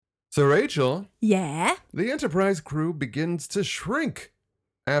So, Rachel, Yeah? the Enterprise crew begins to shrink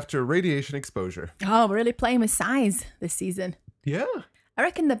after radiation exposure. Oh, we're really playing with size this season. Yeah. I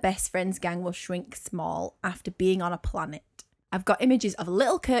reckon the Best Friends gang will shrink small after being on a planet. I've got images of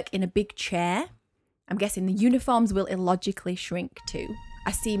little Kirk in a big chair. I'm guessing the uniforms will illogically shrink too.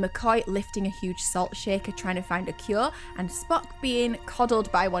 I see McCoy lifting a huge salt shaker trying to find a cure, and Spock being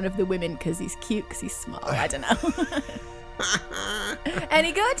coddled by one of the women because he's cute because he's small. I don't know.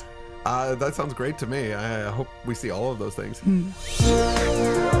 Any good? That sounds great to me. I hope we see all of those things.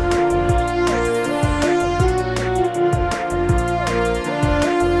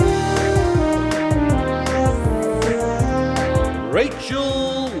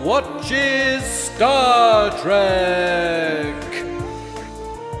 Rachel watches Star Trek.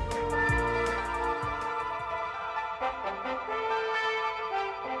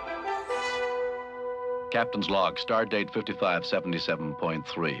 Captain's log, stardate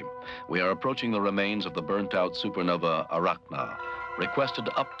 5577.3. We are approaching the remains of the burnt-out supernova Arachna. Requested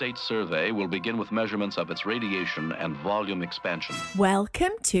update survey will begin with measurements of its radiation and volume expansion.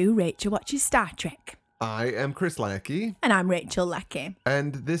 Welcome to Rachel Watches Star Trek. I am Chris Lackey, And I'm Rachel Lackey.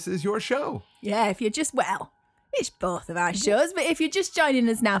 and this is your show. Yeah, if you're just, it's both of our shows, but if you're just joining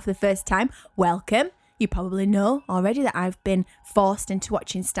us now for the first time, welcome. You probably know already that I've been forced into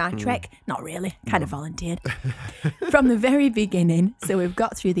watching Star Trek. Not really, kind of volunteered. From the very beginning. So we've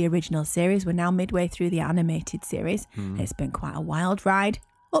got through the original series. We're now midway through the animated series. It's been quite a wild ride.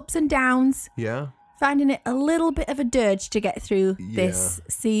 Ups and downs. Yeah. Finding it a little bit of a dirge to get through this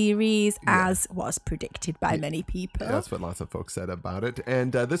series, as was predicted by many people. That's what lots of folks said about it.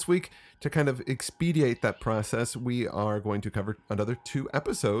 And this week, to kind of expedite that process, we are going to cover another 2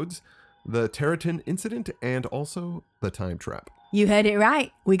 episodes, the Territon Incident and also the Time Trap. You heard it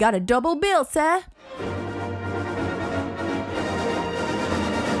right. We got a double bill, sir.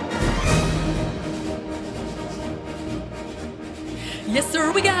 Yes,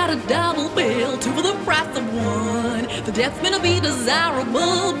 sir, we got a double bill, 2 for the price of 1. The death's gonna be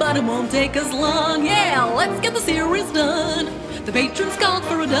desirable, but it won't take us long. Yeah, let's get the series done. The patrons called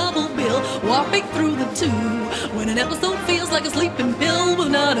for a double bill, warping through the 2. When an episode feels like a sleeping pill with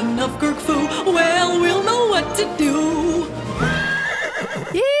not enough Kirk foo, well, we'll know what to do.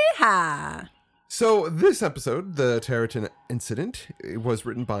 Yeehaw. So this episode, the Territon Incident, it was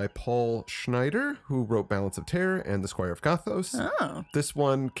written by Paul Schneider, who wrote Balance of Terror and The Squire of Gothos. Oh. This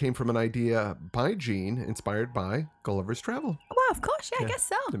one came from an idea by Gene, inspired by Gulliver's Travel. Well, of course, yeah, I guess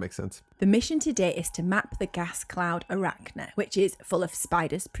so. It makes sense. The mission today is to map the gas cloud Arachna, which is full of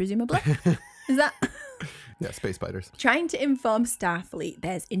spiders, presumably. Is that? Yeah, space spiders. Trying to inform Starfleet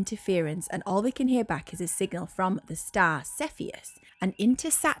there's interference, and all they can hear back is a signal from the star Cepheus, an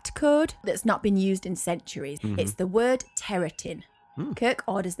intersat code that's not been used in centuries. It's the word Territon. Kirk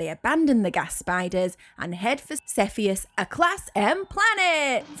orders they abandon the gas spiders and head for Cepheus, a Class M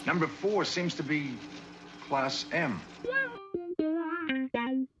planet. Number 4 seems to be Class M.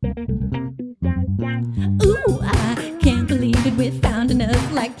 Ooh, I can't believe it, we found an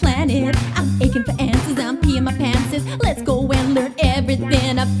Earth-like planet. I'm aching for answers, I'm peeing my pants. Let's go and learn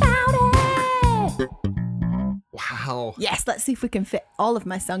everything about it. Wow. Yes, let's see if we can fit all of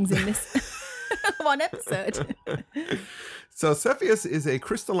my songs in this one episode. So Cepheus is a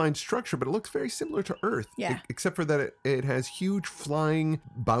crystalline structure, but it looks very similar to Earth. Yeah. Except for that it has huge flying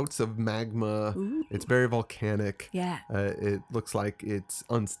bouts of magma. Ooh. It's very volcanic. Yeah. It looks like it's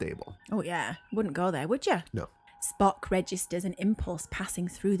unstable. Oh, yeah. Wouldn't go there, would you? No. Spock registers an impulse passing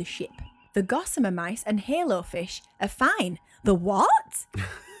through the ship. The gossamer mice and halofish are fine. The what?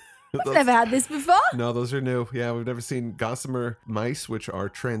 We've never had this before. No, those are new. Yeah, we've never seen gossamer mice, which are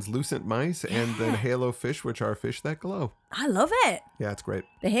translucent mice, and then halo fish, which are fish that glow. I love it. Yeah, it's great.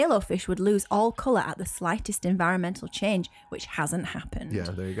 The halofish would lose all colour at the slightest environmental change, which hasn't happened. Yeah,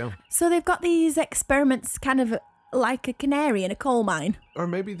 there you go. So they've got these experiments kind of like a canary in a coal mine. Or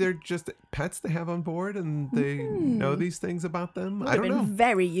maybe they're just pets they have on board and they know these things about them. I don't Would have know. been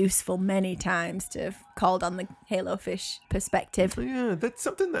very useful many times to have called on the halofish perspective. Yeah, that's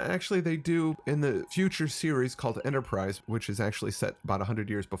something that actually they do in the future series called Enterprise, which is actually set about 100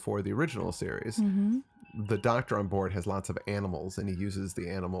 years before the original series. The doctor on board has lots of animals, and he uses the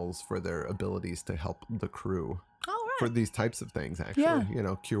animals for their abilities to help the crew. All right. For these types of things, actually. Yeah. You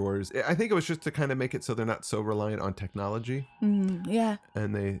know, cures. I think it was just to kind of make it so they're not so reliant on technology, Yeah.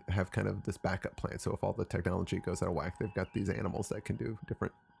 and they have kind of this backup plan. So if all the technology goes out of whack, they've got these animals that can do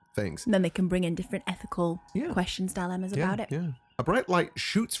different things. And then they can bring in different ethical Yeah. questions, dilemmas about it. Yeah. A bright light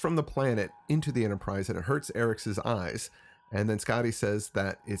shoots from the planet into the Enterprise, and it hurts Eric's eyes. And then Scotty says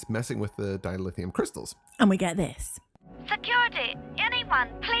that it's messing with the dilithium crystals. And we get this. Security! Anyone,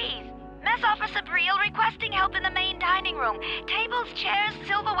 please! Mess Officer Brielle requesting help in the main dining room. Tables, chairs,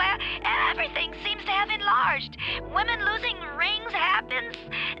 silverware, everything seems to have enlarged. Women losing rings happens.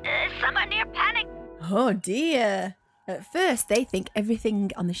 Some are near panic. Oh dear. At first, they think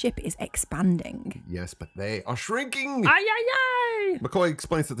everything on the ship is expanding. Yes, but they are shrinking. Ay, ay, ay! McCoy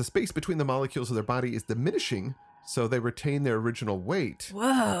explains that the space between the molecules of their body is diminishing, so they retain their original weight.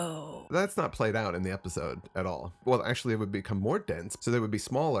 Whoa. That's not played out in the episode at all. Well, actually, it would become more dense, so they would be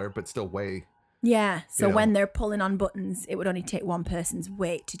smaller, but still weigh. Yeah, so You know. when they're pulling on buttons, it would only take one person's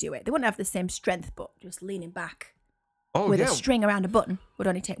weight to do it. They wouldn't have the same strength, but just leaning back Oh, with yeah. a string around a button would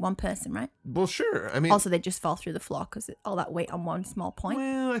only take one person, right? Well, sure. I mean, Also, they'd just fall through the floor because all that weight on one small point.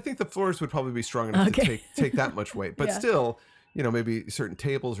 well, I think the floors would probably be strong enough to take that much weight. But Yeah. still, you know, maybe certain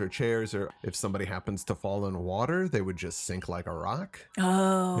tables or chairs, or if somebody happens to fall in water, they would just sink like a rock.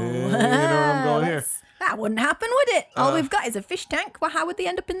 Oh. Yeah, you know where I'm going here. That wouldn't happen, would it? All we've got is a fish tank. Well, how would they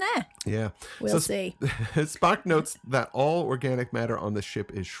end up in there? Yeah. We'll see. Spock notes that all organic matter on the ship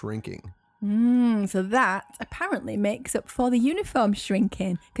is shrinking. So that apparently makes up for the uniform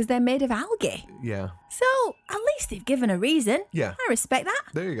shrinking because they're made of algae. Yeah. So at least they've given a reason. Yeah. I respect that.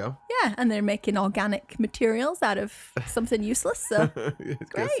 There you go. Yeah, and they're making organic materials out of something useless. So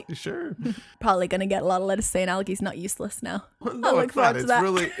Great. Sure. probably going to get a lot of letters saying algae's not useless now. No, I look it's forward not. to It's that.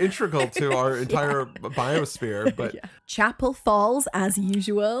 really integral to our entire biosphere. But Chapel falls as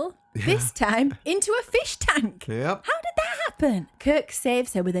usual. This time into a fish tank. Yep. How did that happen? Kirk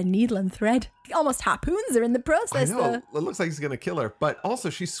saves her with a needle and thread. He almost harpoons her in the I process. know. Though. It looks like he's going to kill her. But also,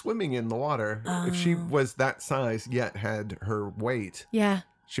 she's swimming in the water. If she was that size yet had her weight, Yeah.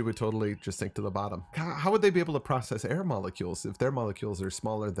 she would totally just sink to the bottom. How would they be able to process air molecules if their molecules are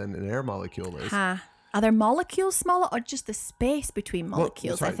smaller than an air molecule is? Are their molecules smaller or just the space between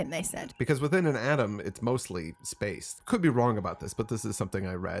molecules? that's right. I think they said. Because within an atom, it's mostly space. Could be wrong about this, but this is something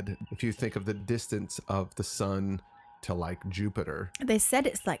I read. If you think of the distance of the sun to like Jupiter. They said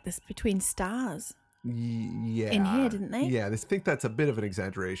it's like this between stars. Yeah. In here, didn't they? Yeah, they think that's a bit of an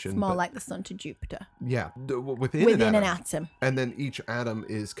exaggeration. It's more but like the sun to Jupiter. yeah, within Within an an atom. atom. And then each atom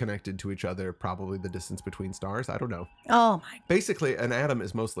is connected to each other, probably the distance between stars. I don't know. Oh my. Basically, an atom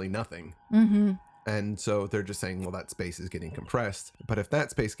is mostly nothing. Mm-hmm. And so they're just saying, well, that space is getting compressed. But if that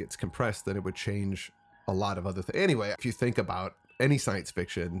space gets compressed, then it would change a lot of other things. Anyway, if you think about any science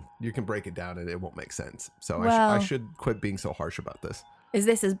fiction, you can break it down and it won't make sense. So I Well- should quit being so harsh about this. Is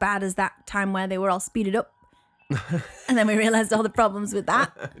this as bad as that time where they were all speeded up? And then we realized all the problems with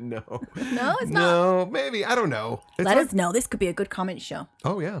that? No. No, it's not. No, maybe. I don't know. It's Let hard- us know. This could be a good comment show.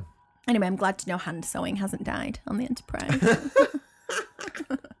 Oh, yeah. Anyway, I'm glad to know hand sewing hasn't died on the Enterprise.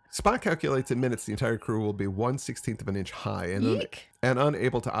 Spock calculates in minutes the entire crew will be 1/16 of an inch high Yeek. and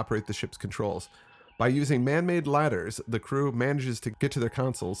unable to operate the ship's controls. By using man-made ladders, the crew manages to get to their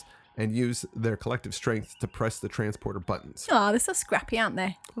consoles and use their collective strength to press the transporter buttons. Oh, they're so scrappy, aren't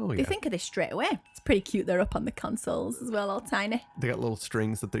they? Oh, You yeah. think of this straight away. It's pretty cute. They're up on the consoles as well, all tiny. They got little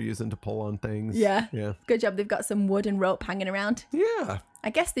strings that they're using to pull on things. Yeah. Yeah. Good job. They've got some wood and rope hanging around. Yeah. I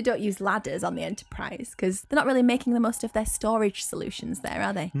guess they don't use ladders on the Enterprise because they're not really making the most of their storage solutions there,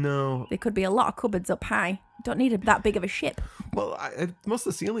 are they? No. There could be a lot of cupboards up high. Don't need that big of a ship. Well, most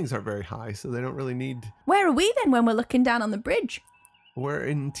of the ceilings aren't very high, so they don't really need... Where are we then when we're looking down on the bridge? We're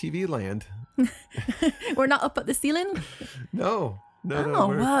in TV land. We're not up at the ceiling? No. No, Oh,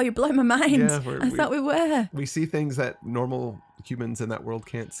 we're- wow, you're blowing my mind. Yeah, I thought we were. We see things that normal humans in that world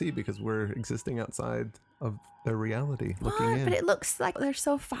can't see because we're existing outside of their reality, looking What? in. But it looks like they're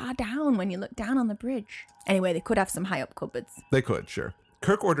so far down when you look down on the bridge. Anyway, they could have some high up cupboards. They could, sure.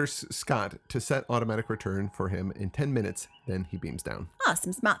 Kirk orders Scott to set automatic return for him in 10 minutes, then he beams down. Ah,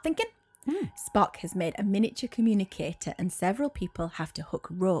 some smart thinking. Spock has made a miniature communicator and several people have to hook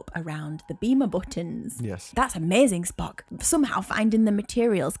rope around the beamer buttons. Yes. That's amazing, Spock. Somehow finding the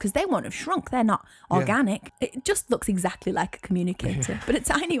materials, because they won't have shrunk. They're not organic. It just looks exactly like a communicator, but a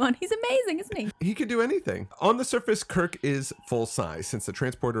tiny one. He's amazing, isn't he? He could do anything. On the surface, Kirk is full size since the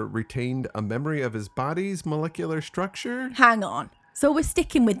transporter retained a memory of his body's molecular structure. Hang on. So we're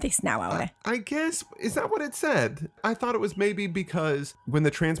sticking with this now, are we? I guess, is that what it said? I thought it was maybe because when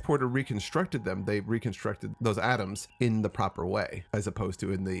the transporter reconstructed them, they reconstructed those atoms in the proper way, as opposed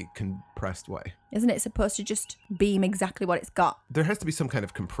to in the compressed way. Isn't it supposed to just beam exactly what it's got? There has to be some kind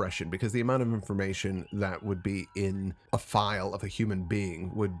of compression because the amount of information that would be in a file of a human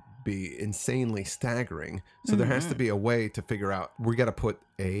being would be insanely staggering. So there has to be a way to figure out, we got to put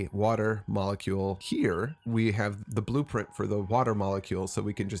a water molecule here. We have the blueprint for the water molecule, so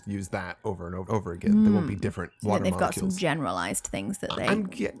we can just use that over and over again. There won't be different So water they've got molecules. some generalized things that they...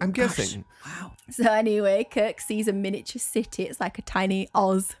 I'm guessing. Wow. So anyway, Kirk sees a miniature city. It's like a tiny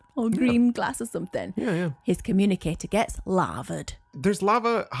Oz or green glass or something. Yeah. His communicator gets lavaed. There's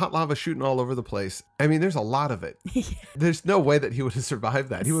lava, hot lava shooting all over the place. I mean, there's a lot of it. There's no way that he would have survived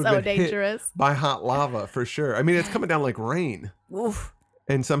that. He would have So been dangerous. hit by hot lava for sure. I mean, it's coming down like rain. Oof.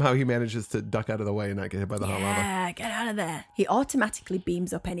 And somehow he manages to duck out of the way and not get hit by the hot lava. Yeah, get out of there. He automatically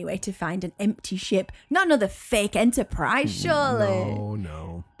beams up anyway to find an empty ship. Not another fake Enterprise, surely.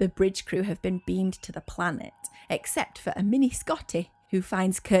 No. The bridge crew have been beamed to the planet, except for a mini Scotty, who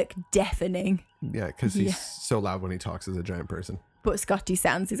finds Kirk deafening. Yeah, because he's so loud when he talks as a giant person. But Scotty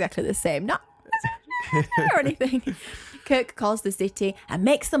sounds exactly the same. Not or anything. Kirk calls the city and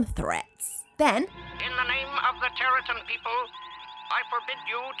makes some threats. Then, in the name of the Territon people, I forbid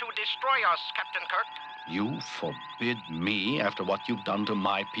you to destroy us, Captain Kirk. You forbid me after what you've done to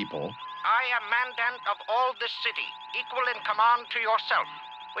my people? I am Mandant of all this city, equal in command to yourself.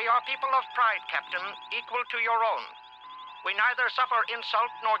 We are people of pride, Captain, equal to your own. We neither suffer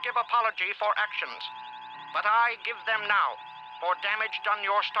insult nor give apology for actions. But I give them now, for damage done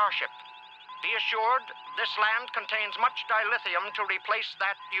your starship. Be assured, this land contains much dilithium to replace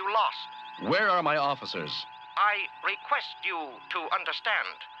that you lost. Where are my officers? I request you to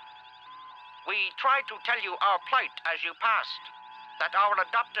understand. We tried to tell you our plight as you passed, that our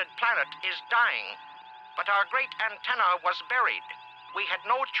adopted planet is dying, but our great antenna was buried. We had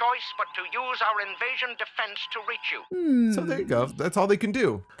no choice but to use our invasion defense to reach you. So there you go. That's all they can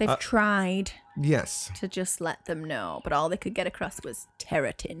do. they've tried Yes. to just let them know, but all they could get across was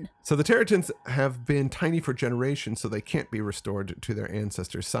Territon. So the Territons have been tiny for generations, so they can't be restored to their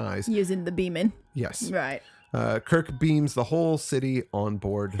ancestors' size. Using the beaming. Yes. Right. Kirk beams the whole city on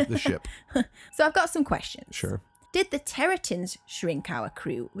board the ship. So I've got some questions. Sure. Did the Territons shrink our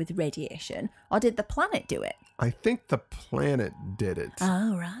crew with radiation, or did the planet do it? I think the planet did it.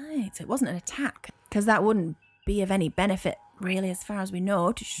 Oh, right. So it wasn't an attack, because that wouldn't be of any benefit, really, as far as we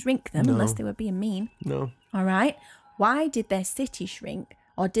know, to shrink them, unless they were being mean. No. All right. Why did their city shrink,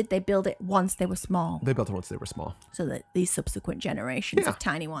 or did they build it once they were small? They built it once they were small. So that these subsequent generations of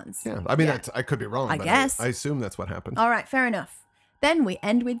tiny ones. Yeah. I mean, That's, I could be wrong. I but guess. I assume that's what happened. All right, fair enough. Then we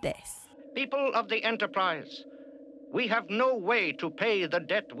end with this. People of the Enterprise, we have no way to pay the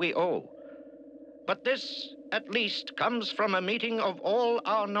debt we owe. But this, at least, comes from a meeting of all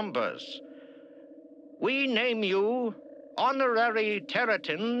our numbers. We name you honorary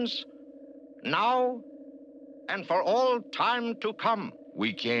Territons now and for all time to come.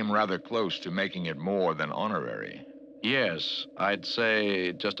 We came rather close to making it more than honorary. Yes, I'd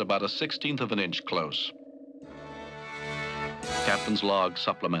say just about a 1/16 of an inch close. Captain's log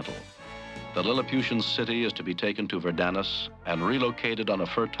supplemental. The Lilliputian city is to be taken to Verdanus and relocated on a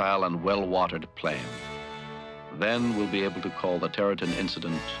fertile and well-watered plain. Then we'll be able to call the Territon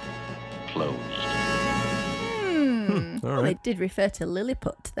incident closed. Well, right. they did refer to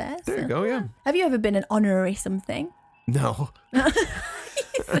Lilliput there. There so- you go, yeah. Have you ever been an honorary something? No.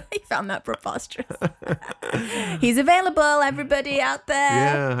 He found that preposterous. He's available, everybody out there.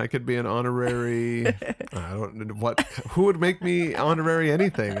 Yeah, I could be an honorary. I don't know what. Who would make me honorary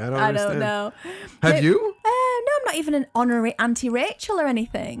anything? I don't I understand. don't know. Have you? No, I'm not even an honorary Auntie Rachel or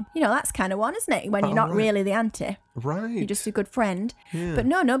anything. You know, that's kind of one, isn't it? When you're not right. really the auntie. Right. You're just a good friend. Yeah. But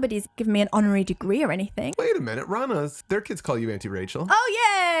no, nobody's given me an honorary degree or anything. Wait a minute, Rana's. Their kids call you Auntie Rachel.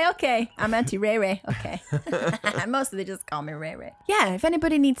 Oh, yay. Okay. I'm Auntie Ray Ray. Okay. Mostly they just call me Ray Ray. Yeah, if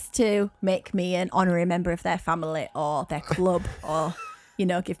anybody needs to make me an honorary member of their family or their club or, you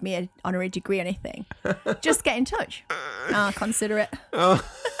know, give me an honorary degree or anything, just get in touch. I'll consider it.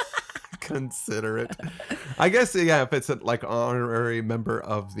 Consider it. I guess, yeah, if it's like honorary member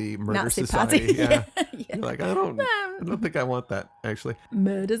of the Murder Nazi Society. party. Yeah. Yeah. You're like, I don't think I want that, actually.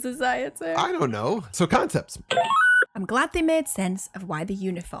 Murder Society. I don't know. So concepts. I'm glad they made sense of why the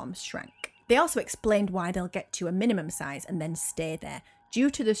uniforms shrank. They also explained why they'll get to a minimum size and then stay there. Due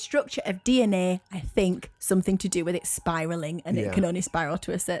to the structure of DNA, I think something to do with it spiraling, and Yeah. it can only spiral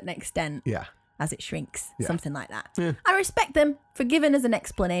to a certain extent Yeah. as it shrinks. Yeah. Something like that. Yeah. I respect them for giving us an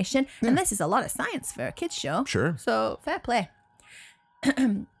explanation, and this is a lot of science for a kids show. Sure. So fair play.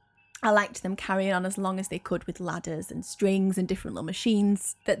 I liked them carrying on as long as they could with ladders and strings and different little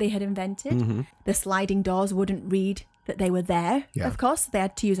machines that they had invented. Mm-hmm. The sliding doors wouldn't read that they were there, Yeah. of course. They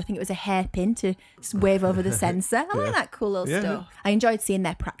had to use, I think it was a hairpin to wave over the sensor. I like that cool little Yeah. stuff. I enjoyed seeing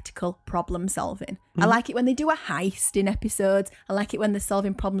their practical problem solving. Mm-hmm. I like it when they do a heist in episodes. I like it when they're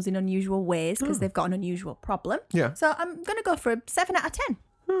solving problems in unusual ways because they've got an unusual problem. Yeah. So I'm going to go for a 7 out of 10.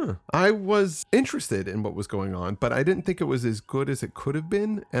 I was interested in what was going on, but I didn't think it was as good as it could have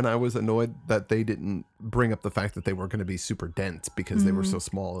been. And I was annoyed that they didn't bring up the fact that they were going to be super dense because they were so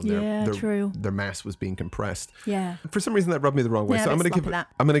small and true. Their mass was being compressed. Yeah. For some reason, that rubbed me the wrong way. Yeah, So I'm a bit going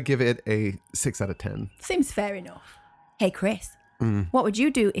to give sloppy it a 6 out of 10. Seems fair enough. Hey, Chris, what would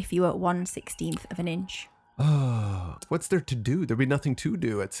you do if you were 1/16th of an inch? Oh, what's there to do? There'd be nothing to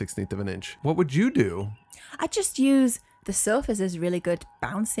do at 16th of an inch. What would you do? I'd just use the sofas as really good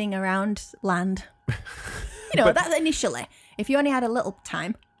bouncing around land. That's initially. If you only had a little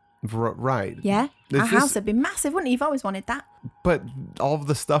time. Right. Yeah. Our house would be massive, wouldn't it? You've always wanted that. But all of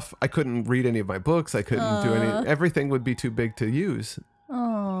the stuff, I couldn't read any of my books. I couldn't do any. Everything would be too big to use.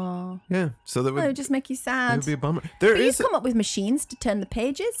 Oh. Yeah. So that It would just make you sad. It would be a bummer. You've come up with machines to turn the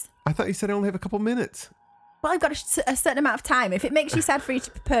pages. I thought you said I only have a couple minutes. Well, I've got a certain amount of time. If it makes you sad for you to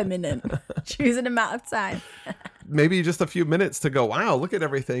be permanent, choose an amount of time. Maybe just a few minutes to go, wow, look at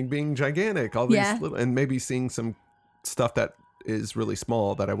everything being gigantic. All these little, and maybe seeing some stuff that is really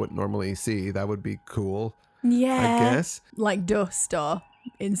small that I wouldn't normally see. That would be cool. Yeah. I guess. Like dust or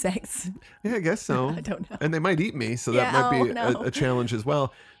insects. Yeah, I guess so. I don't know. And they might eat me, so that might be a challenge as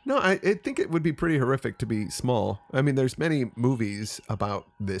well. No, I think it would be pretty horrific to be small. I mean, there's many movies about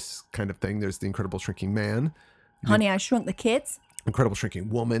this kind of thing. There's The Incredible Shrinking Man. Honey, I Shrunk the Kids. Incredible Shrinking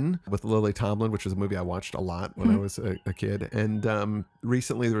Woman with Lily Tomlin, which was a movie I watched a lot when I was a kid. And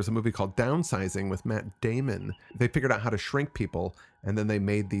recently there was a movie called Downsizing with Matt Damon. They figured out how to shrink people, and then they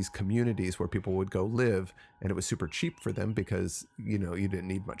made these communities where people would go live, and it was super cheap for them because, you didn't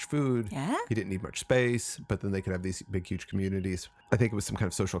need much food. Yeah. You didn't need much space, but then they could have these big, huge communities. I think it was some kind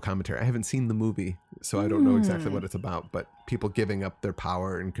of social commentary. I haven't seen the movie, so I don't know exactly what it's about, but people giving up their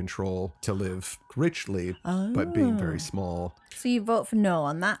power and control to live richly, but being very small. So you vote for no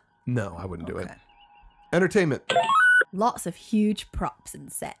on that? No, I wouldn't do it. Entertainment. Lots of huge props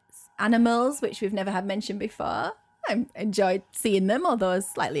and sets. Animals, which we've never had mentioned before. I enjoyed seeing them, although I was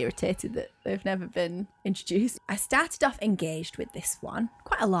slightly irritated that they've never been introduced. I started off engaged with this one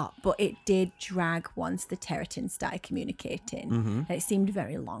quite a lot, but it did drag once the Terratons started communicating, and it seemed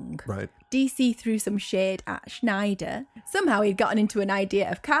very long. Right. DC threw some shade at Schneider. Somehow he'd gotten into an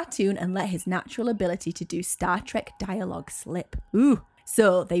idea of cartoon and let his natural ability to do Star Trek dialogue slip. Ooh.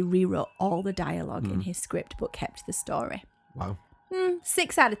 So they rewrote all the dialogue in his script, but kept the story. Wow.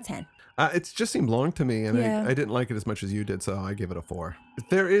 6 out of 10. It just seemed long to me, and Yeah. I didn't like it as much as you did, so I give it a 4.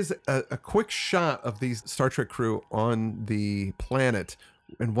 There is a quick shot of these Star Trek crew on the planet,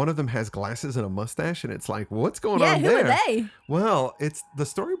 and one of them has glasses and a mustache, and it's like, what's going on there? Yeah, who are they? Well, it's the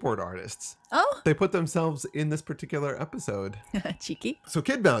storyboard artists. Oh. They put themselves in this particular episode. Cheeky. So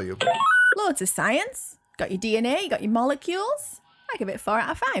kid value. Loads of science. Got your DNA, you got your molecules. I give it 4 out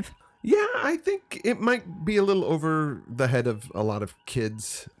of 5. Yeah, I think it might be a little over the head of a lot of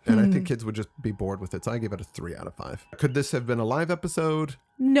kids, and I think kids would just be bored with it, so I give it a 3 out of 5. Could this have been a live episode?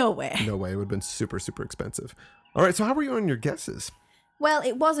 No way. No way. It would have been super, super expensive. All right, so how were you on your guesses? Well,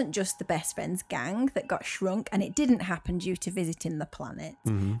 it wasn't just the best friends gang that got shrunk, and it didn't happen due to visiting the planet.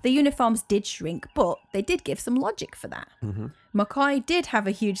 The uniforms did shrink, but they did give some logic for that. McCoy did have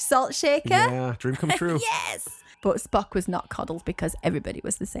a huge salt shaker. Yeah, dream come true. Yes! But Spock was not coddled because everybody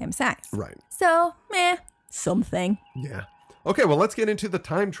was the same size. Right. So, something. Yeah. Okay, well, let's get into the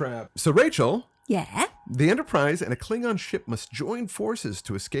time trap. So, Rachel, Yeah? the Enterprise and a Klingon ship must join forces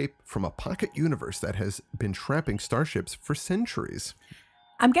to escape from a pocket universe that has been trapping starships for centuries.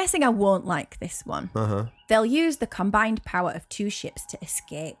 I'm guessing I won't like this one. Uh-huh. They'll use the combined power of 2 ships to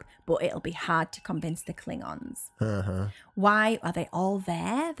escape, but it'll be hard to convince the Klingons. Uh-huh. Why are they all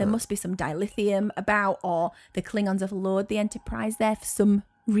there? There must be some dilithium about, or the Klingons have lured the Enterprise there for some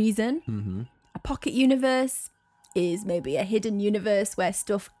reason. A pocket universe is maybe a hidden universe where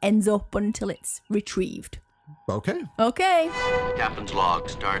stuff ends up until it's retrieved. Okay. Okay. Captain's log,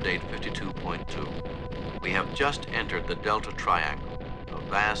 stardate 52.2. We have just entered the Delta Triangle, a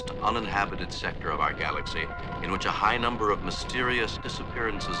vast uninhabited sector of our galaxy in which a high number of mysterious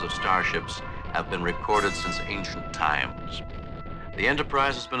disappearances of starships have been recorded since ancient times. The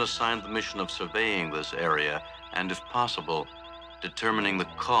Enterprise has been assigned the mission of surveying this area and, if possible, determining the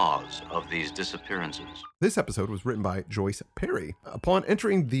cause of these disappearances. This episode was written by Joyce Perry. Upon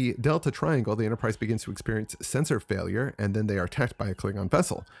entering the Delta Triangle, the Enterprise begins to experience sensor failure, and then they are attacked by a Klingon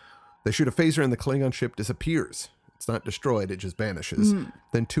vessel. They shoot a phaser and the Klingon ship disappears. It's not destroyed, it just vanishes.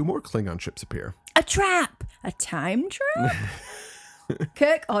 Then 2 more Klingon ships appear. A trap! A time trap?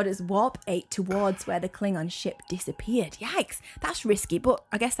 Kirk orders Warp 8 towards where the Klingon ship disappeared. Yikes, that's risky, but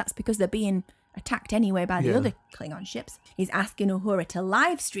I guess that's because they're being attacked anyway by the other Klingon ships. He's asking Uhura to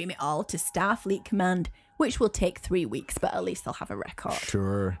live stream it all to Starfleet Command. which will take 3 weeks, but at least they'll have a record.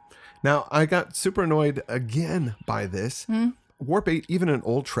 Sure. Now, I got super annoyed again by this. Warp 8, even in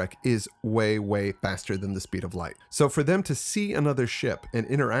old Trek, is way, way faster than the speed of light. So for them to see another ship and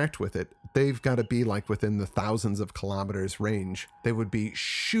interact with it, they've got to be like within the thousands of kilometers range. They would be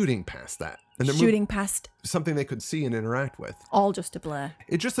shooting past that. And they're Shooting past something they could see and interact with. all just a blur.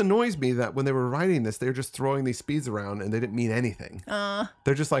 It just annoys me that when they were writing this, they were just throwing these speeds around and they didn't mean anything.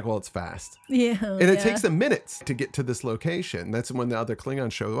 They're just like, well, it's fast. Yeah. And it takes them minutes to get to this location. That's when the other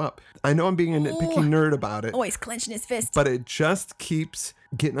Klingons show up. I know I'm being a nitpicky nerd about it, Oh, he's clenching his fist. but it just keeps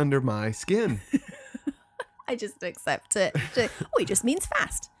getting under my skin. I just accept it. He just means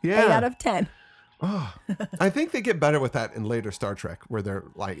fast. Yeah. 8 out of 10. I think they get better with that in later Star Trek, where they're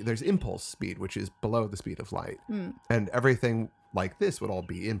like, there's impulse speed, which is below the speed of light. And everything like this would all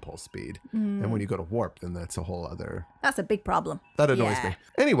be impulse speed. And when you go to warp, then that's a whole other... That's a big problem. That annoys Yeah. me.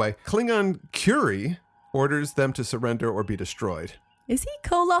 Anyway, Klingon Curie orders them to surrender or be destroyed. Is he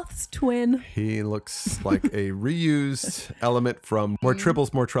Koloth's twin? He looks like a reused element from More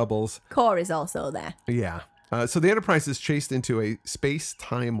Tribbles, More Troubles. Core is also there. Yeah. So the Enterprise is chased into a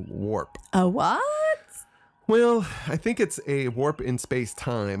space-time warp. A what? Well, I think it's a warp in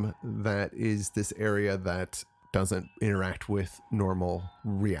space-time that is this area that doesn't interact with normal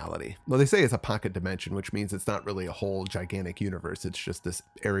reality. Well, they say it's a pocket dimension, which means it's not really a whole gigantic universe. It's just this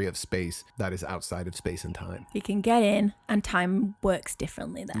area of space that is outside of space and time. You can get in, and time works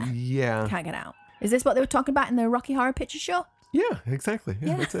differently there. Yeah. Can't get out. Is this what they were talking about in the Rocky Horror Picture Show? Yeah, exactly.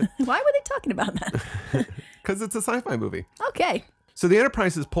 Yeah, that's it. Why were they talking about that? Because it's a sci-fi movie. Okay. So the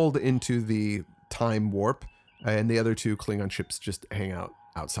Enterprise is pulled into the time warp, and the other two Klingon ships just hang out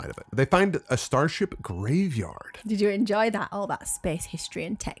outside of it. They find a starship graveyard. Did you enjoy that? All that space history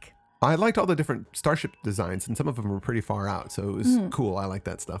and tech. I liked all the different starship designs, and some of them were pretty far out, so it was cool. I like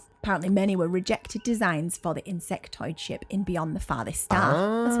that stuff. Apparently many were rejected designs for the insectoid ship in Beyond the Farthest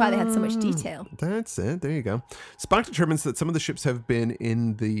Star. That's why they had so much detail. That's it. There you go. Spock determines that some of the ships have been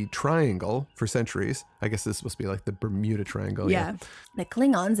in the triangle for centuries. I guess this must be like the Bermuda Triangle. Yeah. The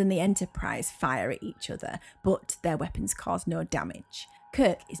Klingons and the Enterprise fire at each other, but their weapons cause no damage.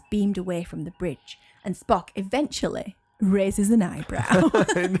 Kirk is beamed away from the bridge, and Spock eventually raises an eyebrow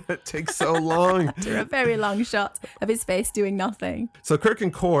And it takes so long. after a very long shot of his face doing nothing. So Kirk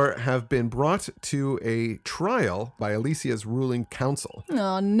and Kor have been brought to a trial by Alicia's ruling council.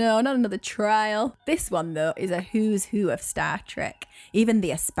 Oh no, not another trial. This one, though, is a who's who of Star Trek. Even the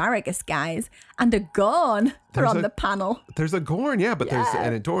asparagus guys and a Gorn are There's on a- the panel. There's a Gorn, yeah, but there's Yeah.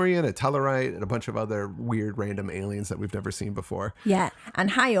 an Andorian, a Tellarite, and a bunch of other weird random aliens that we've never seen before. Yeah, and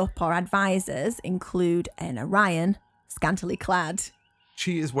high up or advisors include an Orion, scantily clad.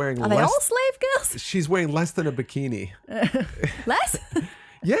 She is wearing Are they less... all slave girls? She's wearing less than a bikini. Less?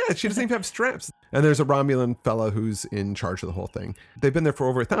 Yeah, she doesn't even have straps. And there's a Romulan fella who's in charge of the whole thing. They've been there for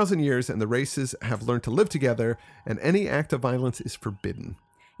over 1,000 years, and the races have learned to live together, and any act of violence is forbidden.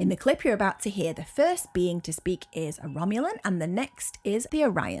 In the clip you're about to hear, the first being to speak is a Romulan, and the next is the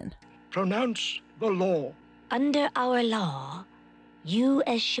Orion. Pronounce the law. Under our law, you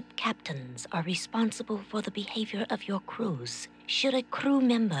as ship captains are responsible for the behavior of your crews. Should a crew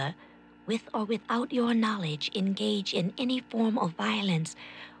member, with or without your knowledge, engage in any form of violence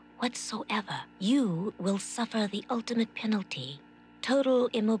whatsoever, you will suffer the ultimate penalty, total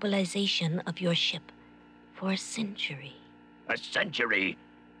immobilization of your ship for a century. A century?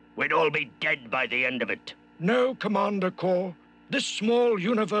 We'd all be dead by the end of it. No, Commander Kor. This small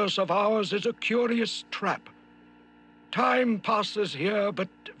universe of ours is a curious trap. Time passes here, but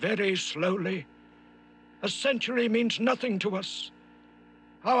very slowly. A century means nothing to us.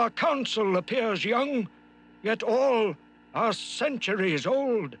 Our council appears young, yet all are centuries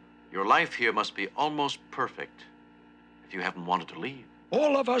old. Your life here must be almost perfect if you haven't wanted to leave.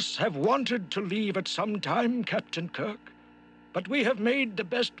 All of us have wanted to leave at some time, Captain Kirk. But we have made the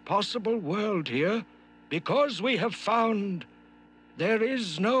best possible world here because we have found there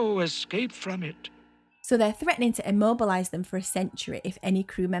is no escape from it. So they're threatening to immobilize them for a century if any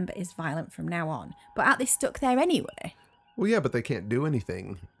crew member is violent from now on. But aren't they stuck there anyway? Well, yeah, but they can't do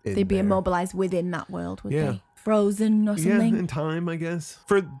anything. They'd be there. immobilized within that world, would Yeah. they? Frozen or Yeah, something? in time, I guess.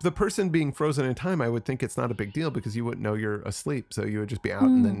 For the person being frozen in time, I would think it's not a big deal because you wouldn't know you're asleep. So you would just be out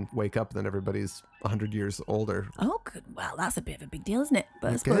and then wake up, and then everybody's 100 years older. Oh, good. Well, that's a bit of a big deal, isn't it?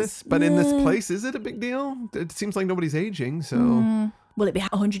 But I I suppose, guess. But in this place, is it a big deal? It seems like nobody's aging, so will it be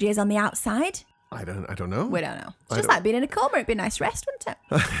 100 years on the outside? I don't know. We don't know. It's I just don't- like being in a coma. It'd be a nice rest, wouldn't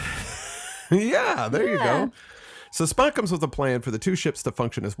it? Yeah, there you Yeah. go. So Spock comes with a plan for the two ships to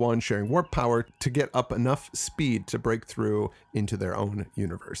function as one, sharing warp power to get up enough speed to break through into their own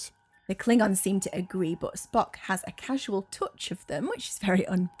universe. The Klingons seem to agree, but Spock has a casual touch of them, which is very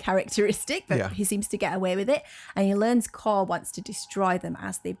uncharacteristic, but he seems to get away with it. And he learns Kor wants to destroy them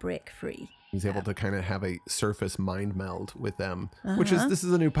as they break free. He's able to kind of have a surface mind meld with them, this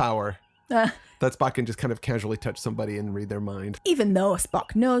is a new power. That Spock can just kind of casually touch somebody and read their mind. Even though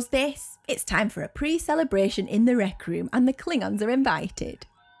Spock knows this, it's time for a pre-celebration in the rec room and the Klingons are invited.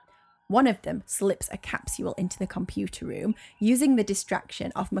 One of them slips a capsule into the computer room, using the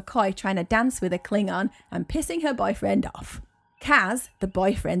distraction of McCoy trying to dance with a Klingon and pissing her boyfriend off. Kaz, the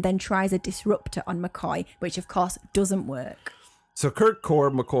boyfriend, then tries a disruptor on McCoy, which of course doesn't work. So Kirk, Kor,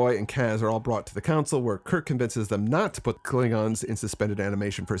 McCoy, and Kaz are all brought to the council, where Kirk convinces them not to put Klingons in suspended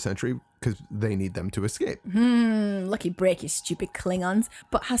animation for a century because they need them to escape. Lucky break, you stupid Klingons.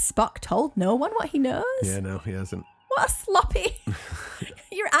 But has Spock told no one what he knows? Yeah, no, he hasn't. What a sloppy.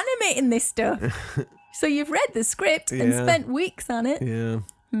 You're animating this stuff. So you've read the script and spent weeks on it. Yeah.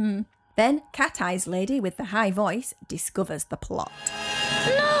 Then Cat Eyes Lady with the high voice discovers the plot.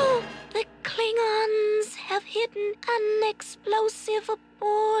 No! The Klingons have hidden an explosive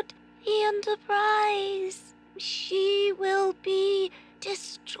aboard the Enterprise. She will be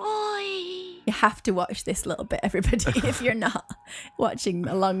destroyed. You have to watch this little bit, everybody, if you're not watching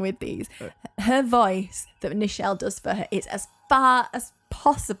along with these. Her voice that Nichelle does for her is as far as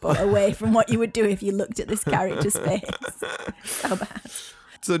possible away from what you would do if you looked at this character's face. So bad.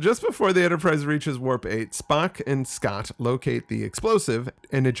 So just before the Enterprise reaches Warp 8, Spock and Scott locate the explosive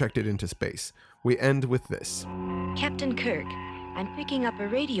and eject it into space. We end with this. Captain Kirk, I'm picking up a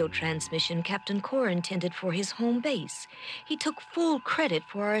radio transmission Captain Kor intended for his home base. He took full credit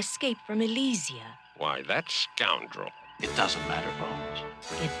for our escape from Elysia. Why, that scoundrel. It doesn't matter, Bones.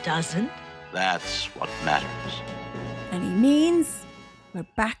 It doesn't? That's what matters. And he means we're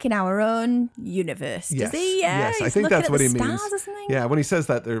back in our own universe. Does he? Yeah, yes, I he's think looking that's at what the he means. stars or something? Yeah, when he says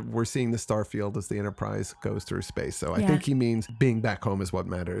that, we're seeing the star field as the Enterprise goes through space. So I think he means being back home is what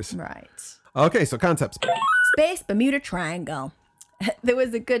matters. Right. Okay, so concepts. Space Bermuda Triangle. There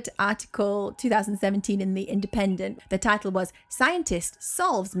was a good article, 2017, in The Independent. The title was Scientist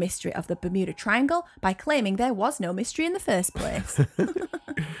Solves Mystery of the Bermuda Triangle by Claiming There Was No Mystery in the First Place.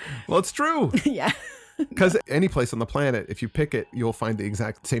 Well, it's true. Yeah. Because any place on the planet, if you pick it, you'll find the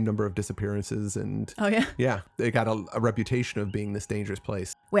exact same number of disappearances. And yeah, they got a reputation of being this dangerous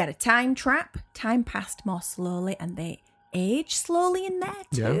place. We had a time trap. Time passed more slowly and they age slowly in there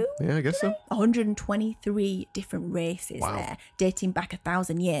too. Yeah, I guess so. 123 different races there, dating back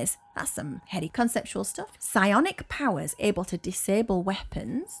 1,000 years. That's some heady conceptual stuff. Psionic powers able to disable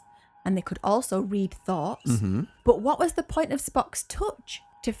weapons, and they could also read thoughts. Mm-hmm. But what was the point of Spock's touch?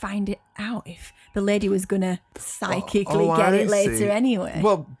 To find it out if the lady was going to psychically get it later anyway.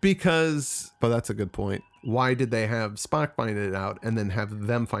 Well, but that's a good point. Why did they have Spock find it out and then have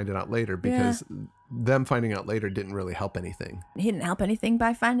them find it out later? Because them finding out later didn't really help anything. He didn't help anything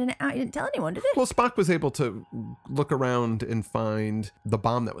by finding it out. He didn't tell anyone, did he? Well, Spock was able to look around and find the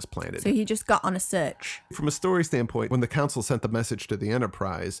bomb that was planted. So he just got on a search. From a story standpoint, when the Council sent the message to the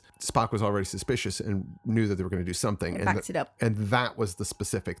Enterprise, Spock was already suspicious and knew that they were going to do something. They backed it up. And that was the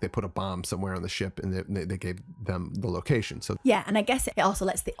specific. They put a bomb somewhere on the ship and they gave them the location. So yeah, and I guess it also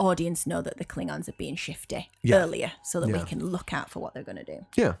lets the audience know that the Klingons are being shifty earlier so that we can look out for what they're going to do.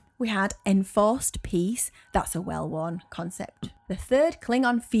 Yeah. We had enforced peace. That's a well-worn concept. The third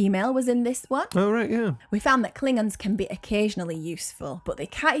Klingon female was in this one. Oh, right, yeah. We found that Klingons can be occasionally useful, but they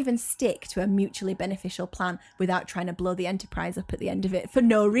can't even stick to a mutually beneficial plan without trying to blow the Enterprise up at the end of it for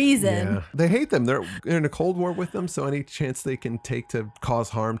no reason. Yeah. They hate them. They're in a Cold War with them, so any chance they can take to cause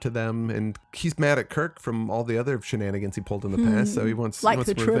harm to them. And he's mad at Kirk from all the other shenanigans he pulled in the past, so he wants the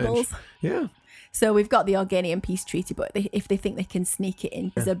revenge. Troubles. Yeah. So we've got the Organian peace treaty, but if they think they can sneak it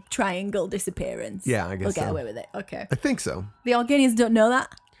in as a triangle disappearance, I guess we'll get so. away with it. Okay. I think so. The Organians don't know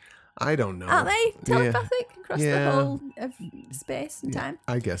that. I don't know. Aren't they telepathic across the whole of space and time?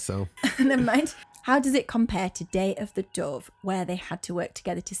 I guess so. Never mind. How does it compare to Day of the Dove, where they had to work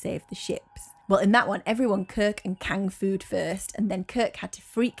together to save the ships? Well, in that one, everyone Kirk and Kang food first, and then Kirk had to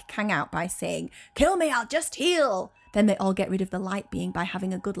freak Kang out by saying, "Kill me, I'll just heal." Then they all get rid of the light being by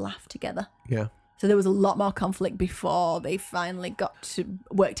having a good laugh together. Yeah. So there was a lot more conflict before they finally got to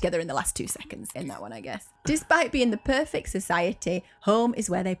work together in the last 2 seconds in that one, I guess. Despite being the perfect society, home is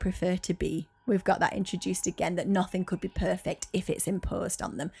where they prefer to be. We've got that introduced again, that nothing could be perfect if it's imposed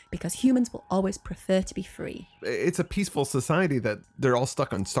on them, because humans will always prefer to be free. It's a peaceful society that they're all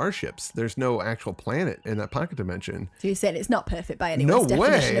stuck on starships. There's no actual planet in that pocket dimension. So you're saying it's not perfect by anyone's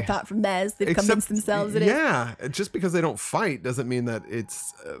definition apart from theirs. They've convinced themselves it is. Yeah, just because they don't fight doesn't mean that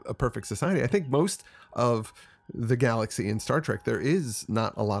it's a perfect society. I think most of the galaxy in Star Trek, there is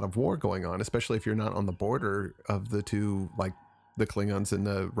not a lot of war going on, especially if you're not on the border of the two, like the Klingons and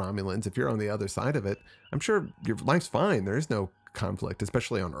the Romulans. If you're on the other side of it, I'm sure your life's fine. There is no conflict,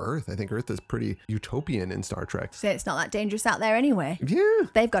 especially on Earth. I think Earth is pretty utopian in Star Trek. So it's not that dangerous out there anyway. Yeah.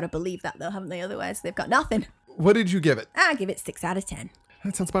 They've got to believe that though, haven't they? Otherwise, they've got nothing. What did you give it? I give it 6 out of 10.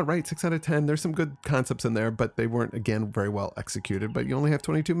 That sounds about right. 6 out of 10. There's some good concepts in there, but they weren't, again, very well executed. But you only have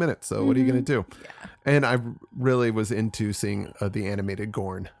 22 minutes, so what are you going to do? Yeah. And I really was into seeing the animated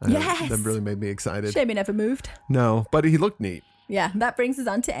Gorn. Yes. That really made me excited. Shame he never moved. No, but he looked neat. Yeah, that brings us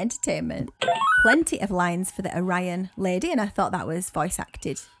on to entertainment. Plenty of lines for the Orion lady, and I thought that was voice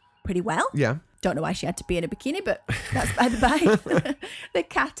acted pretty well. Yeah. Don't know why she had to be in a bikini, but that's by the by. The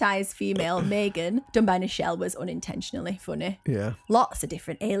cat eyes female, Megan, done by Nichelle, was unintentionally funny. Yeah. Lots of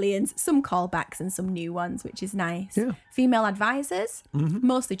different aliens, some callbacks and some new ones, which is nice. Yeah. Female advisors,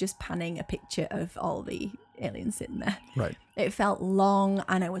 mostly just panning a picture of all the aliens sitting there. Right. It felt long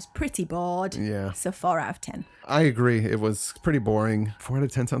and I was pretty bored. Yeah. So 4 out of 10. I agree. It was pretty boring. 4 out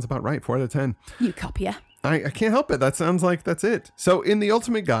of 10 sounds about right. 4 out of 10. You copier. I can't help it. That sounds like that's it. So in the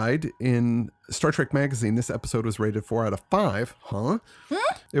Ultimate Guide in Star Trek Magazine, this episode was rated 4 out of 5.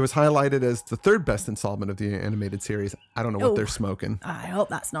 It was highlighted as the 3rd best installment of the animated series. I don't know what they're smoking. I hope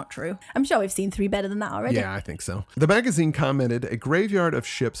that's not true. I'm sure we've seen 3 better than that already. Yeah, I think so. The magazine commented, a graveyard of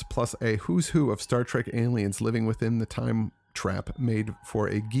ships plus a who's who of Star Trek aliens living within the time trap made for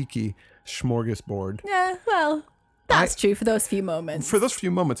a geeky smorgasbord. Yeah, well, that's true for those few moments. For those few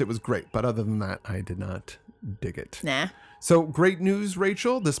moments, it was great. But other than that, I did not dig it. Nah. So great news,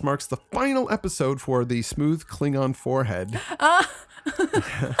 Rachel. This marks the final episode for the Smooth Klingon Forehead. I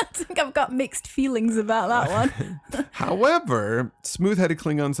think I've got mixed feelings about that one. However, smooth-headed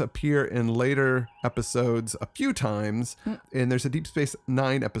Klingons appear in later episodes a few times. And there's a Deep Space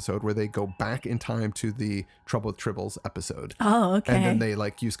Nine episode where they go back in time to the Trouble with Tribbles episode. Oh, okay. And then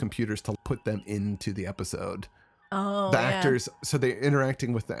they use computers to put them into the episode. Oh, the actors, so they're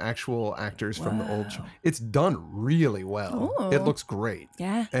interacting with the actual actors from the old show. It's done really well. Ooh. It looks great.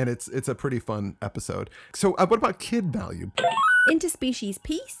 Yeah. And it's a pretty fun episode. So what about kid value? Interspecies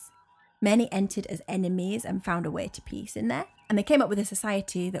peace. Many entered as enemies and found a way to peace in there. And they came up with a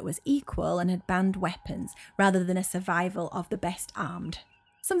society that was equal and had banned weapons rather than a survival of the best armed.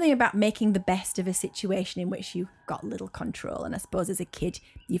 Something about making the best of a situation in which you got little control. And I suppose as a kid,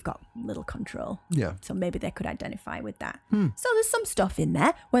 you've got little control. Yeah. So maybe they could identify with that. So there's some stuff in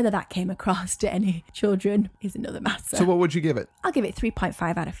there. Whether that came across to any children is another matter. So what would you give it? I'll give it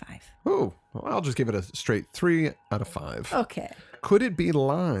 3.5 out of 5. Oh, well, I'll just give it a straight 3 out of 5. Okay. Could it be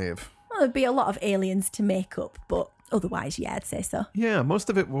live? Well, there'd be a lot of aliens to make up, but otherwise, yeah, I'd say so. Yeah, most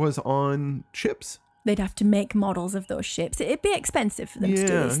of it was on ships. They'd have to make models of those ships. It'd be expensive for them to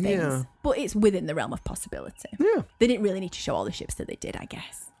do these things. Yeah. But it's within the realm of possibility. Yeah. They didn't really need to show all the ships that they did, I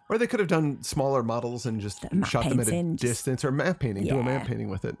guess. Or they could have done smaller models and just shot them at a distance, or map painting, do a map painting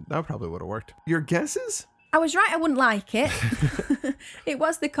with it. That probably would have worked. Your guesses? I was right, I wouldn't like it. It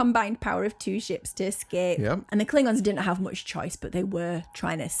was the combined power of 2 ships to escape. Yep. And the Klingons didn't have much choice, but they were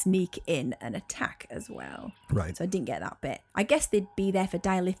trying to sneak in and attack as well. Right. So I didn't get that bit. I guess they'd be there for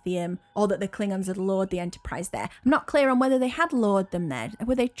dilithium, or that the Klingons had lured the Enterprise there. I'm not clear on whether they had lured them there.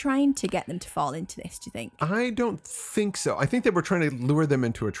 Were they trying to get them to fall into this, do you think? I don't think so. I think they were trying to lure them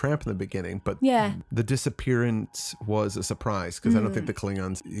into a trap in the beginning, but the disappearance was a surprise because I don't think the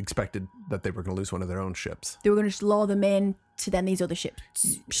Klingons expected that they were going to lose one of their own ships. They were going to just lure them in to then these other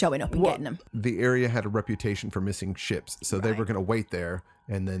ships showing up and getting them. The area had a reputation for missing ships, so they were going to wait there,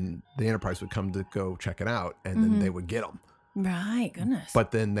 and then the Enterprise would come to go check it out, and then they would get them. Right, goodness.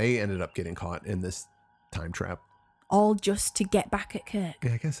 But then they ended up getting caught in this time trap. All just to get back at Kirk.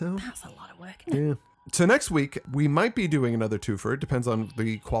 Yeah, I guess so. That's a lot of work, isn't it? Yeah. So next week, we might be doing another twofer. It depends on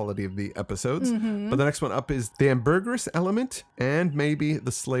the quality of the episodes. But the next one up is the Ambergris element and maybe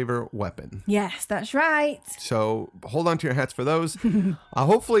the Slaver weapon. Yes, that's right. So hold on to your hats for those.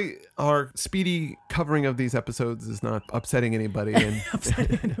 Hopefully our speedy covering of these episodes is not upsetting anybody. And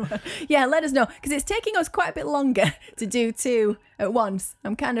yeah, let us know, because it's taking us quite a bit longer to do 2 at once.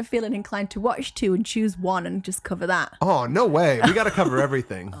 I'm kind of feeling inclined to watch 2 and choose 1 and just cover that. Oh, no way. We got to cover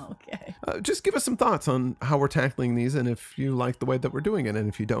everything. Okay. Just give us some thoughts on how we're tackling these, and if you like the way that we're doing it, and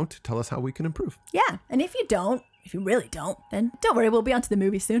if you don't, tell us how we can improve. Yeah, and if you really don't, then don't worry, we'll be on to the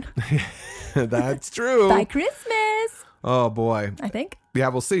movie soon. That's true. By Christmas. Oh, boy. I think. Yeah,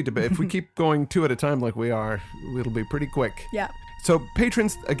 we'll see. If we keep going 2 at a time like we are, it'll be pretty quick. Yeah. So,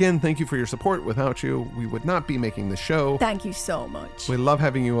 patrons, again, thank you for your support. Without you, we would not be making the show. Thank you so much. We love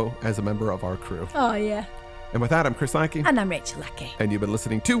having you as a member of our crew. Oh, yeah. And with that, I'm Chris Lackey. And I'm Rachel Lackey. And you've been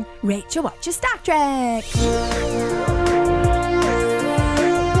listening to Rachel Watches Star Trek.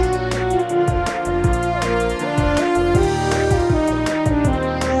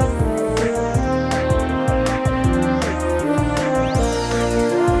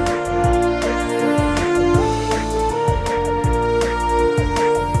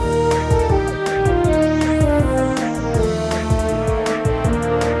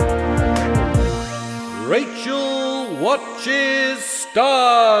 Rachel Watches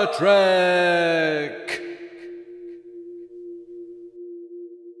Star Trek.